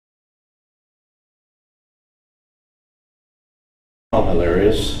all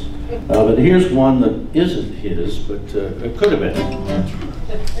hilarious. But here's one that isn't his, but it could have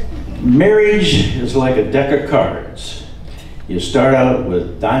been. Marriage is like a deck of cards. You start out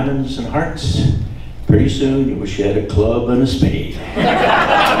with diamonds and hearts. Pretty soon you wish you had a club and a spade.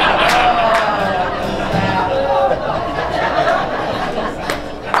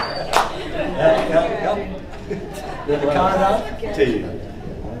 Count it out? To you.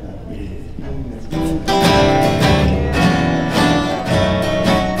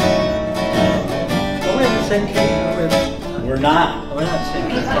 Same key? We're not. We're not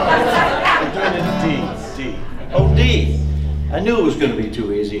singing. We're doing it D. Oh, D. I knew it was going to be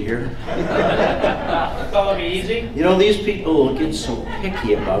too easy here. It's all be easy? You know, these people get so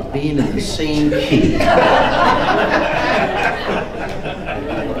picky about being in the same key.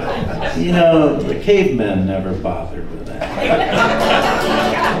 You know, the cavemen never bothered with that.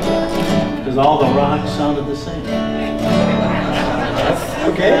 Because all the rocks sounded the same.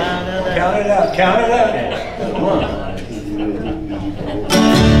 Okay. Count it out. Count it out. Okay. One.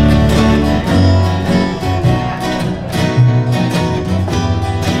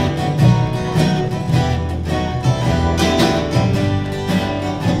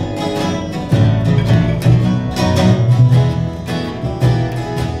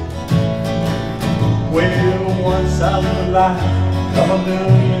 Well, once I lived a life of a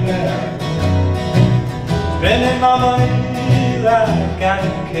millionaire, spending my money like I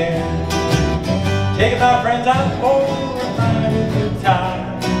didn't care, taking my friends out for a night good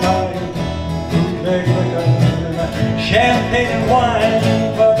time, buying bootleg liquor and champagne and wine.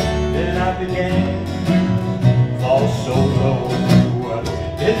 But then I began to fall so low, I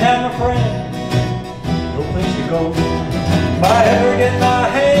didn't have a friend, no place to go. If I ever get my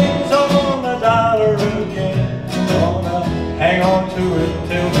hands on a dollar again, I'm gonna hang on to it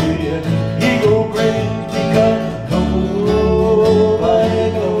till the eagle grins, because nobody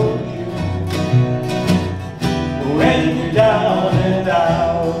knows you when you're down and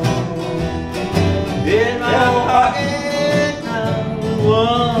out. In my pocket now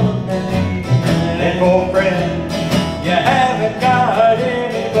one day, and old friend, you haven't got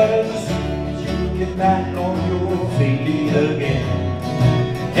any, but as soon as you get back on your feet again,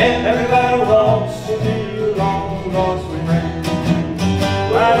 and everybody wants to be your long lost friend.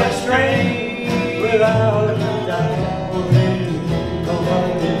 Well, it's strange without a doubt,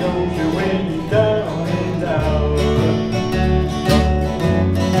 nobody knows you when you're down and out.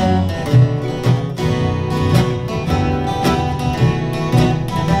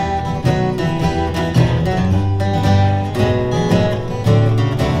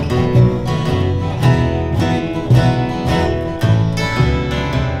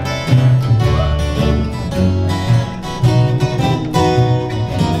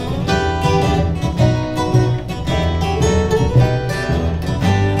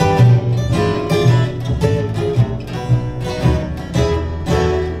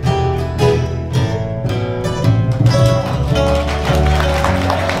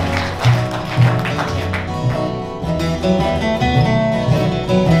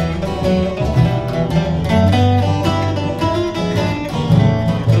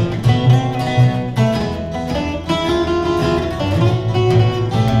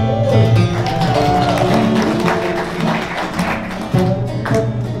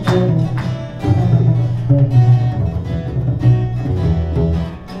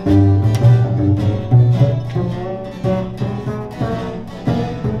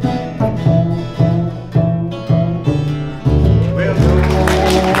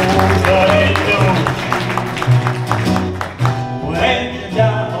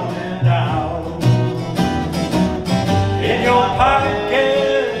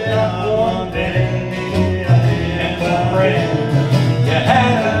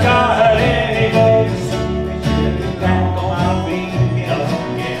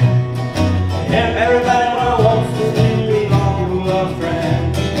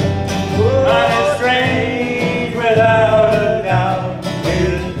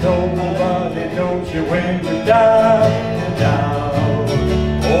 When you're down